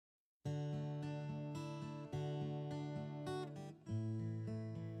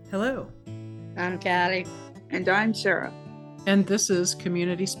Hello. I'm Callie. And I'm Sarah. And this is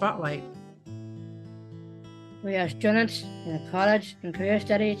Community Spotlight. We are students in the College and Career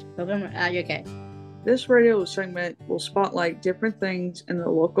Studies program at UK. This radio segment will spotlight different things in the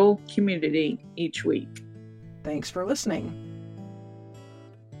local community each week. Thanks for listening.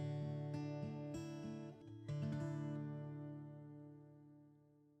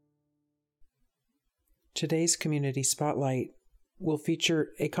 Today's Community Spotlight will feature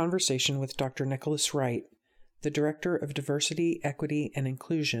a conversation with Dr. Nicholas Wright, the Director of Diversity, Equity, and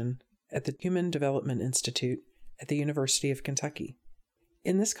Inclusion at the Human Development Institute at the University of Kentucky.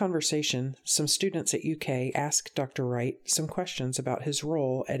 In this conversation, some students at UK asked Dr. Wright some questions about his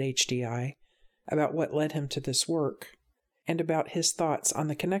role at HDI, about what led him to this work, and about his thoughts on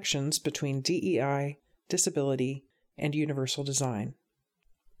the connections between DEI, disability, and universal design.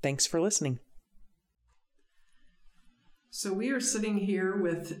 Thanks for listening. So we are sitting here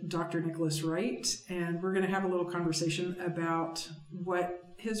with Dr. Nicholas Wright, and we're going to have a little conversation about what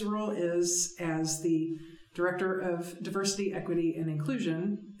his role is as the Director of Diversity, Equity, and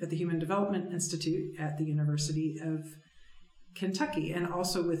Inclusion at the Human Development Institute at the University of Kentucky. And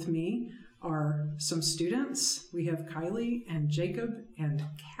also with me are some students. We have Kylie and Jacob and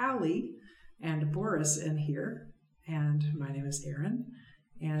Callie and Boris in here. And my name is Erin.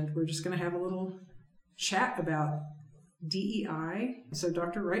 And we're just going to have a little chat about DEI. So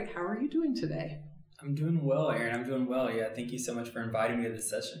Dr. Wright, how are you doing today? I'm doing well, Erin. I'm doing well. Yeah, thank you so much for inviting me to this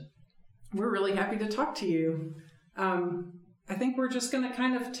session. We're really happy to talk to you. I think we're just going to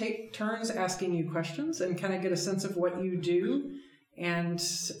kind of take turns asking you questions and kind of get a sense of what you do and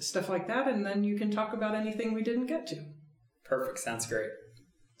stuff like that, and then you can talk about anything we didn't get to. Perfect. Sounds great.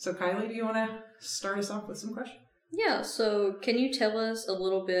 So Kylie, do you want to start us off with some questions? Yeah, so can you tell us a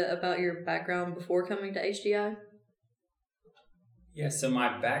little bit about your background before coming to HDI? Yeah, so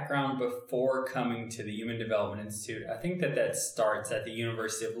my background before coming to the Human Development Institute, I think that starts at the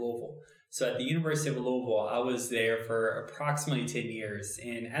University of Louisville. So at the University of Louisville, I was there for approximately 10 years.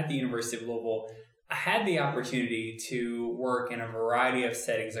 And at the University of Louisville, I had the opportunity to work in a variety of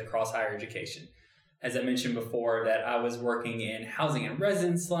settings across higher education. As I mentioned before, that I was working in housing and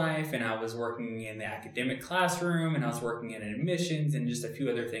residence life, and I was working in the academic classroom, and I was working in admissions and just a few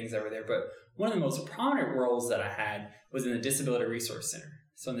other things over there. But one of the most prominent roles that I had was in the Disability Resource Center.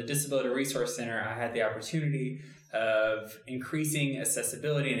 So in the Disability Resource Center, I had the opportunity of increasing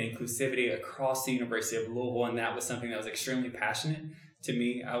accessibility and inclusivity across the University of Louisville, and that was something that was extremely passionate to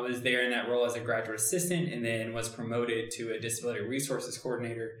me. I was there in that role as a graduate assistant and then was promoted to a Disability Resources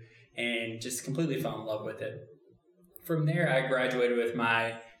Coordinator and just completely fell in love with it. From there, I graduated with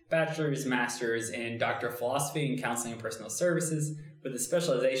my bachelor's, master's, and doctor of philosophy in counseling and personal services with a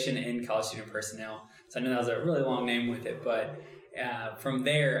specialization in college student personnel. So I know that was a really long name with it, but from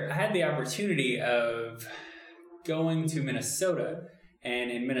there, I had the opportunity of going to Minnesota. And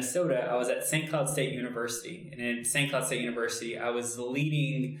in Minnesota, I was at St. Cloud State University. And in St. Cloud State University, I was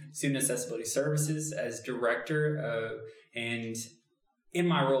leading student accessibility services as director. And in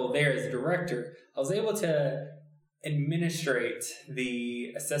my role there as director, I was able to administrate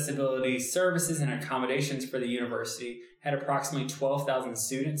the accessibility services and accommodations for the university. Had approximately 12,000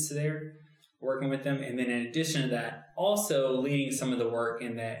 students there working with them. And then in addition to that, also leading some of the work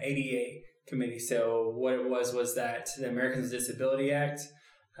in the ADA committee. So what it was that the Americans with Disability Act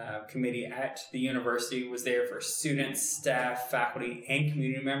committee at the university was there for students, staff, faculty, and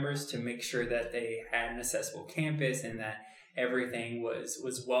community members to make sure that they had an accessible campus and that everything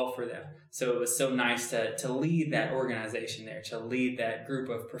was well for them. So it was so nice to lead that organization there, to lead that group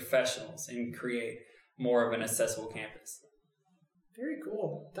of professionals and create more of an accessible campus. Very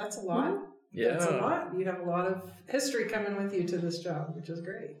cool. That's a lot. Yeah. That's a lot. You have a lot of history coming with you to this job, which is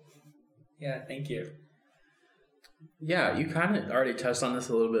great. Yeah, thank you. Yeah, you kind of already touched on this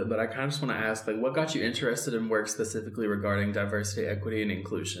a little bit, but I kind of just want to ask, what got you interested in work specifically regarding diversity, equity, and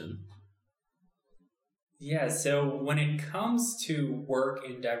inclusion? Yeah, so when it comes to work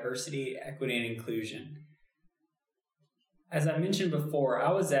in diversity, equity, and inclusion, as I mentioned before,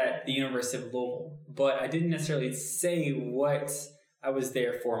 I was at the University of Louisville, but I didn't necessarily say what I was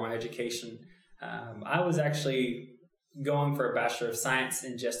there for, my education. I was actually going for a Bachelor of Science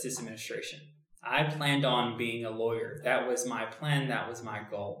in Justice Administration. I planned on being a lawyer. That was my plan. That was my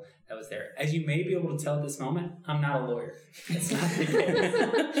goal. That was there. As you may be able to tell at this moment, I'm not a lawyer. It's not the case.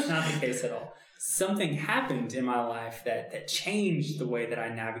 It's not the case at all. Something happened in my life that changed the way that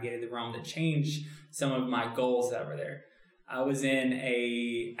I navigated the realm, that changed some of my goals that were there. I was in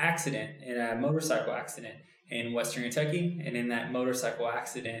a motorcycle accident in Western Kentucky, and in that motorcycle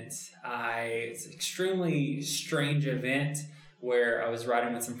accident, it's an extremely strange event where I was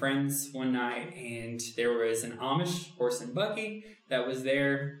riding with some friends one night, and there was an Amish horse and buggy that was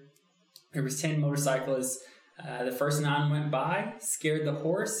there. There was 10 motorcyclists. The first 9 went by, scared the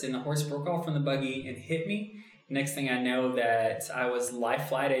horse, and the horse broke off from the buggy and hit me. Next thing I know, that I was life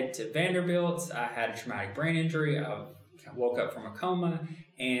flighted to Vanderbilt. I had a traumatic brain injury. I woke up from a coma,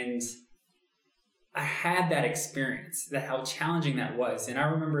 and I had that experience, that how challenging that was. And I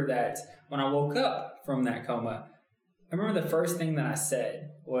remember that when I woke up from that coma, I remember the first thing that I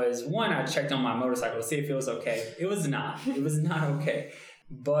said was, one, I checked on my motorcycle to see if it was okay. It was not. It was not okay.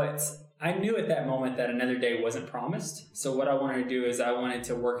 But I knew at that moment that another day wasn't promised. So what I wanted to do is I wanted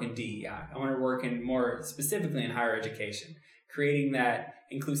to work in DEI. I wanted to work in more specifically in higher education, creating that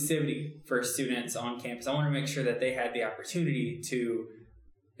inclusivity for students on campus. I wanted to make sure that they had the opportunity to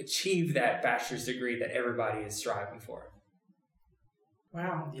achieve that bachelor's degree that everybody is striving for.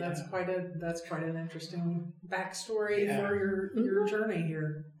 Wow, Yeah. that's quite an interesting backstory Yeah. for your journey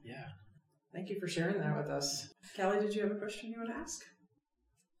here. Yeah. Thank you for sharing that with us. Callie, did you have a question you want to ask?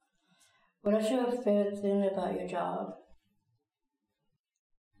 What is your favorite thing about your job?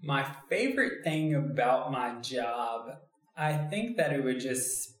 My favorite thing about my job, I think that it would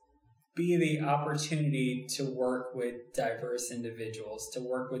just be the opportunity to work with diverse individuals, to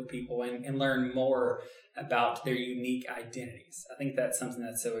work with people and learn more about their unique identities. I think that's something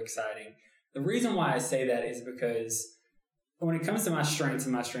that's so exciting. The reason why I say that is because when it comes to my strengths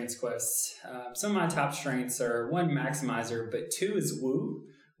and my strengths quests, some of my top strengths are 1, maximizer, but 2 is woo.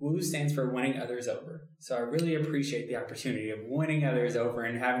 Woo stands for winning others over. So I really appreciate the opportunity of winning others over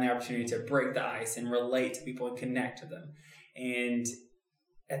and having the opportunity to break the ice and relate to people and connect to them. And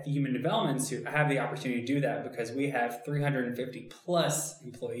at the Human Development Institute, I have the opportunity to do that because we have 350 plus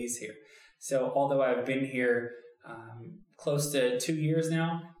employees here. So although I've been here close to 2 years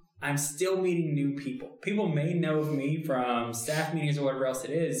now, I'm still meeting new people. People may know of me from staff meetings or whatever else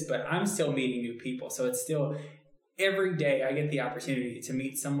it is, but I'm still meeting new people. So it's still, every day I get the opportunity to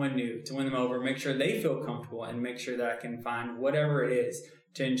meet someone new, to win them over, make sure they feel comfortable, and make sure that I can find whatever it is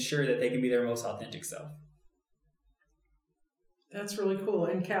to ensure that they can be their most authentic self. That's really cool.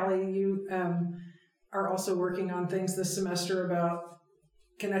 And Callie, you are also working on things this semester about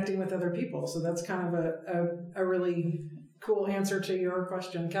connecting with other people. So that's kind of a really cool answer to your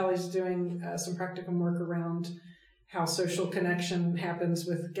question. Callie's doing some practicum work around how social connection happens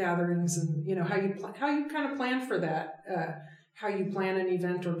with gatherings, and how you kind of plan for that, how you plan an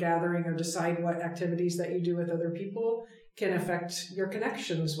event or gathering or decide what activities that you do with other people can affect your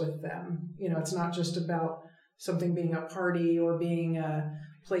connections with them. It's not just about something being a party or being a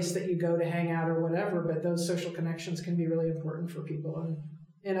place that you go to hang out or whatever, but those social connections can be really important for people and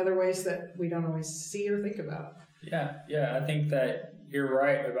in other ways that we don't always see or think about. Yeah, I think that you're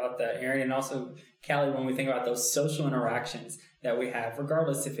right about that, Erin. And also, Callie, when we think about those social interactions that we have,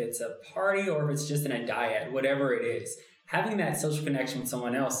 regardless if it's a party or if it's just in a dyad, whatever it is, having that social connection with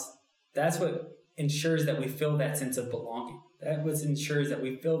someone else, that's what ensures that we feel that sense of belonging. That what ensures that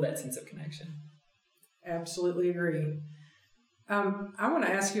we feel that sense of connection. Absolutely agree. I want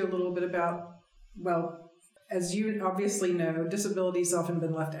to ask you a little bit about, as you obviously know, disability's often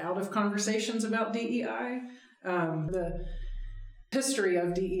been left out of conversations about DEI. The history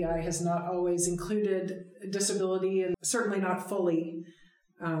of DEI has not always included disability, and certainly not fully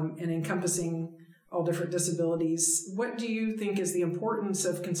in encompassing all different disabilities. What do you think is the importance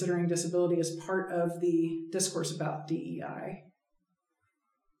of considering disability as part of the discourse about DEI?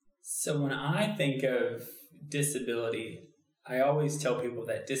 So when I think of disability, I always tell people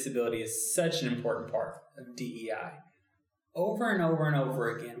that disability is such an important part of DEI. Over and over and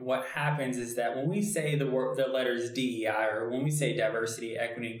over again, what happens is that when we say the letters DEI, or when we say diversity,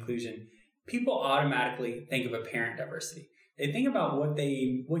 equity, inclusion, people automatically think of apparent diversity. They think about what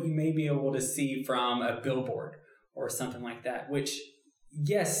you may be able to see from a billboard or something like that, which,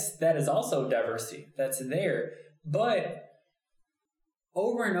 yes, that is also diversity. That's there. But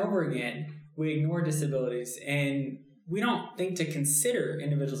over and over again, we ignore disabilities, and we don't think to consider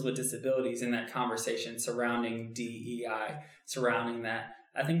individuals with disabilities in that conversation surrounding DEI, surrounding that.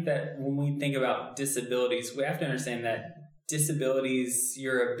 I think that when we think about disabilities, we have to understand that disabilities,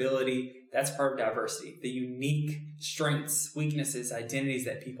 your ability, that's part of diversity. The unique strengths, weaknesses, identities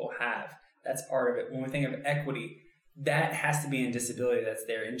that people have, that's part of it. When we think of equity, that has to be in disability that's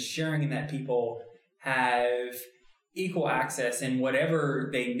there, ensuring that people have equal access in whatever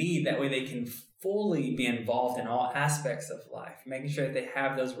they need. That way they can fully be involved in all aspects of life, making sure that they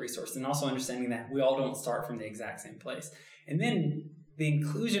have those resources, and also understanding that we all don't start from the exact same place. And then the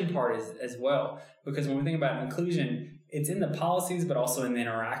inclusion part is as well, because when we think about inclusion, It's in the policies, but also in the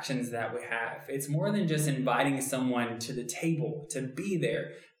interactions that we have. It's more than just inviting someone to the table to be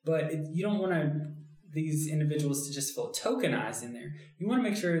there, but you don't want these individuals to just feel tokenized in there. You want to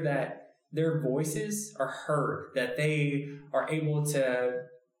make sure that their voices are heard, that they are able to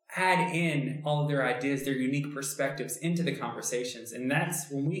add in all of their ideas, their unique perspectives into the conversations. And that's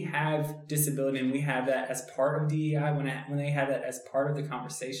when we have disability and we have that as part of DEI, when they have that as part of the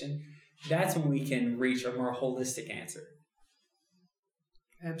conversation, that's when we can reach a more holistic answer.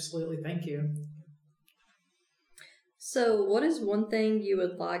 Absolutely. Thank you. So, what is one thing you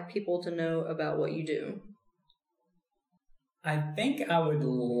would like people to know about what you do? I think I would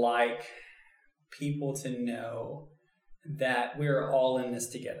like people to know that we're all in this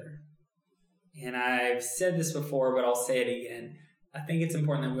together. And I've said this before, but I'll say it again. I think it's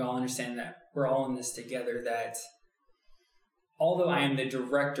important that we all understand that we're all in this together, that although I am the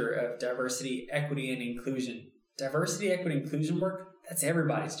director of diversity, equity, and inclusion, diversity, equity, inclusion work, that's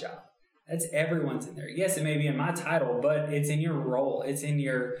everybody's job. That's everyone's in there. Yes, it may be in my title, but it's in your role. It's in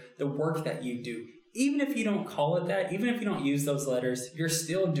the work that you do. Even if you don't call it that, even if you don't use those letters, you're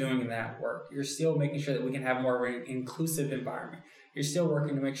still doing that work. You're still making sure that we can have more of an inclusive environment. You're still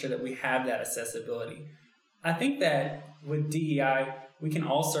working to make sure that we have that accessibility. I think that with DEI, we can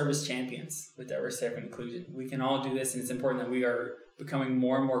all serve as champions with diversity and inclusion. We can all do this, and it's important that we are becoming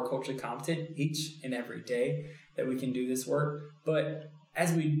more and more culturally competent each and every day that we can do this work. But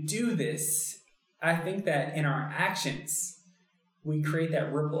as we do this, I think that in our actions, we create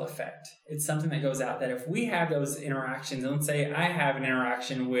that ripple effect. It's something that goes out, that if we have those interactions, and let's say I have an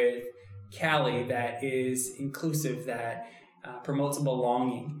interaction with Callie that is inclusive, that promotes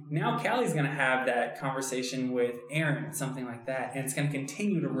belonging. Now Callie's going to have that conversation with Aaron, something like that, and it's going to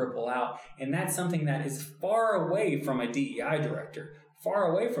continue to ripple out. And that's something that is far away from a DEI director,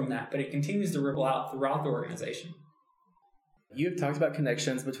 far away from that, but it continues to ripple out throughout the organization. You've talked about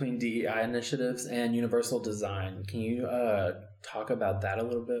connections between DEI initiatives and universal design. Can you talk about that a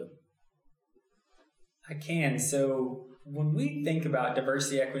little bit? I can. So when we think about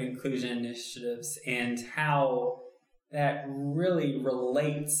diversity, equity, inclusion initiatives and how that really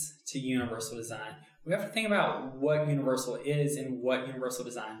relates to universal design, we have to think about what universal is and what universal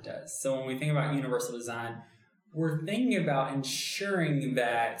design does. So when we think about universal design, we're thinking about ensuring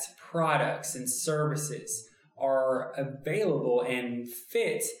that products and services are available and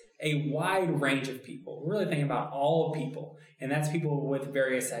fit a wide range of people. We're really thinking about all people, and that's people with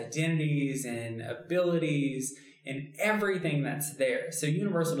various identities and abilities and everything that's there. So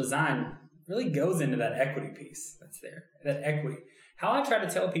universal design really goes into that equity piece that's there, that equity. How I try to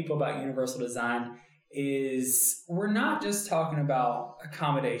tell people about universal design is we're not just talking about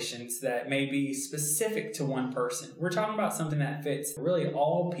accommodations that may be specific to one person. We're talking about something that fits really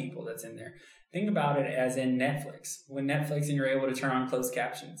all people that's in there. Think about it as in Netflix. When Netflix and you're able to turn on closed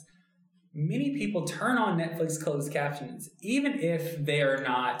captions. Many people turn on Netflix closed captions, even if they are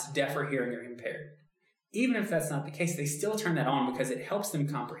not deaf or hearing or impaired. Even if that's not the case, they still turn that on because it helps them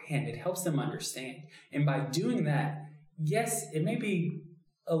comprehend. It helps them understand. And by doing that, yes, it may be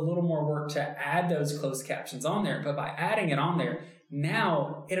a little more work to add those closed captions on there, but by adding it on there,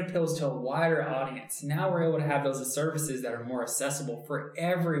 now it appeals to a wider audience. Now we're able to have those services that are more accessible for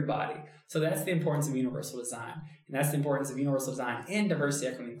everybody. So that's the importance of universal design. And that's the importance of universal design in diversity,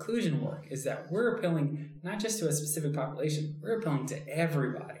 equity, and inclusion work, is that we're appealing not just to a specific population, we're appealing to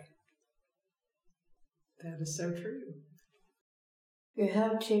everybody. That is so true. You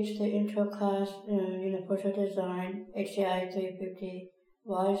have teach the intro class in Universal Design, HCI 350.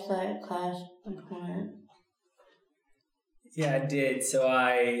 Why is that class important? Yeah, I did. So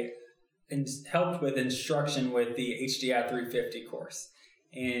I helped with instruction with the HDI 350 course.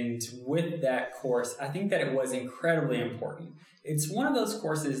 And with that course, I think that it was incredibly important. It's one of those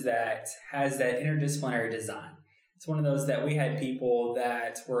courses that has that interdisciplinary design. It's one of those that we had people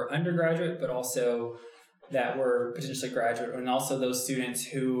that were undergraduate, but also that were potentially graduate, and also those students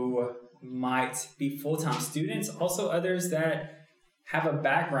who might be full-time students, also others that have a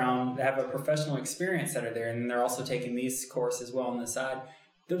background, that have a professional experience that are there, and they're also taking these courses as well on the side.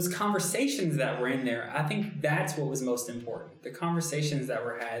 Those conversations that were in there, I think that's what was most important. The conversations that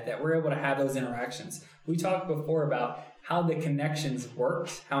were had, that we're able to have those interactions. We talked before about how the connections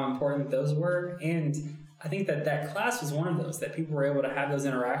worked, how important those were, and I think that that class was one of those, that people were able to have those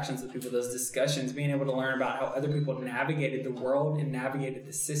interactions with people, those discussions, being able to learn about how other people navigated the world and navigated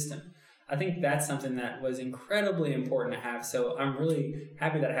the system. I think that's something that was incredibly important to have. So I'm really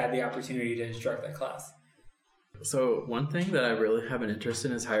happy that I had the opportunity to instruct that class. So one thing that I really have an interest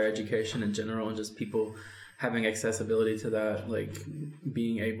in is higher education in general, and just people having accessibility to that, like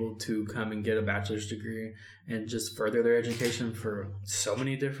being able to come and get a bachelor's degree and just further their education for so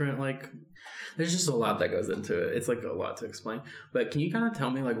many different, like, there's just a lot that goes into it. It's like a lot to explain. But can you kind of tell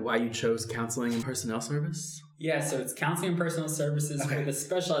me like why you chose counseling and personnel service? Yeah, so it's counseling and personnel services with a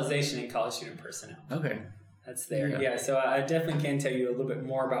specialization in college student personnel. Okay. That's there. Yeah, so I definitely can tell you a little bit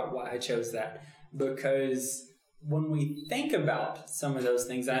more about why I chose that. Because when we think about some of those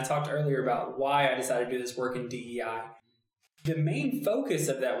things, and I talked earlier about why I decided to do this work in DEI, the main focus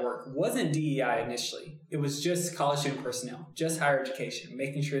of that work wasn't DEI initially. It was just college student personnel, just higher education,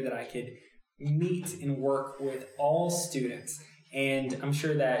 making sure that I could meet and work with all students. And I'm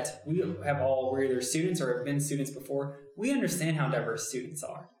sure that we're either students or have been students before. We understand how diverse students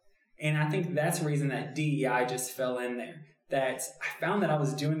are. And I think that's the reason that DEI just fell in there. That I found that I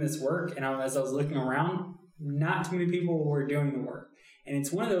was doing this work, and as I was looking around, not too many people were doing the work. And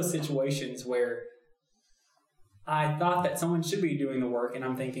it's one of those situations where I thought that someone should be doing the work, and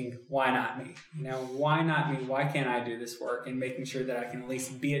I'm thinking, why not me? Why not me? Why can't I do this work? And making sure that I can at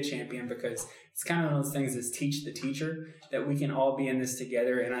least be a champion, because it's kind of one of those things that's teach the teacher, that we can all be in this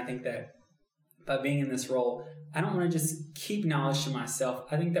together. And I think that by being in this role, I don't want to just keep knowledge to myself.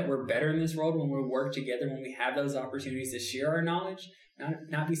 I think that we're better in this world when we work together, when we have those opportunities to share our knowledge,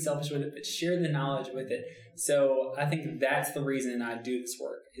 not be selfish with it, but share the knowledge with it. So I think that's the reason I do this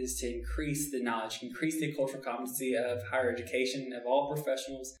work, is to increase the knowledge, increase the cultural competency of higher education, of all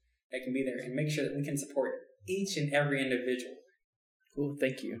professionals that can be there, and make sure that we can support each and every individual. Cool,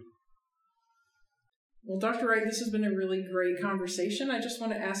 thank you. Well, Dr. Wright, this has been a really great conversation. I just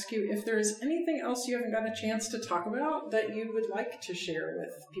want to ask you if there is anything else you haven't got a chance to talk about that you would like to share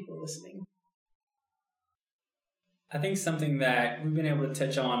with people listening. I think something that we've been able to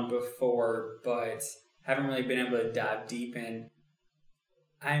touch on before, but haven't really been able to dive deep in.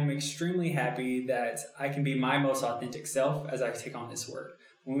 I am extremely happy that I can be my most authentic self as I take on this work.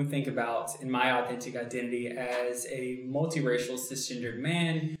 When we think about in my authentic identity as a multiracial cisgendered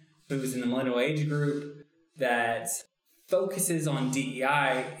man who's in the millennial age group that focuses on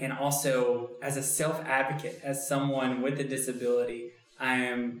DEI, and also as a self-advocate, as someone with a disability, I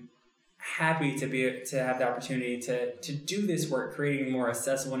am happy to have the opportunity to do this work, creating more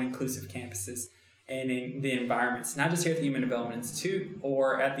accessible and inclusive campuses and in the environments, not just here at the Human Development Institute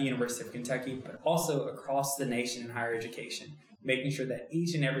or at the University of Kentucky, but also across the nation in higher education, making sure that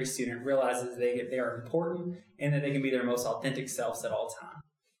each and every student realizes they are important and that they can be their most authentic selves at all times.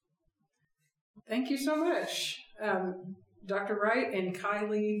 Thank you so much, Dr. Wright and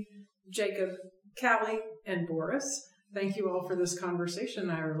Kylie, Jacob, Callie, and Boris. Thank you all for this conversation.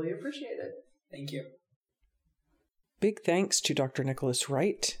 I really appreciate it. Thank you. Big thanks to Dr. Nicholas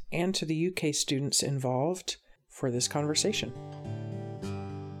Wright and to the UK students involved for this conversation.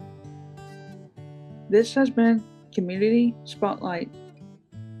 This has been Community Spotlight.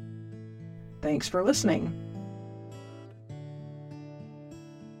 Thanks for listening.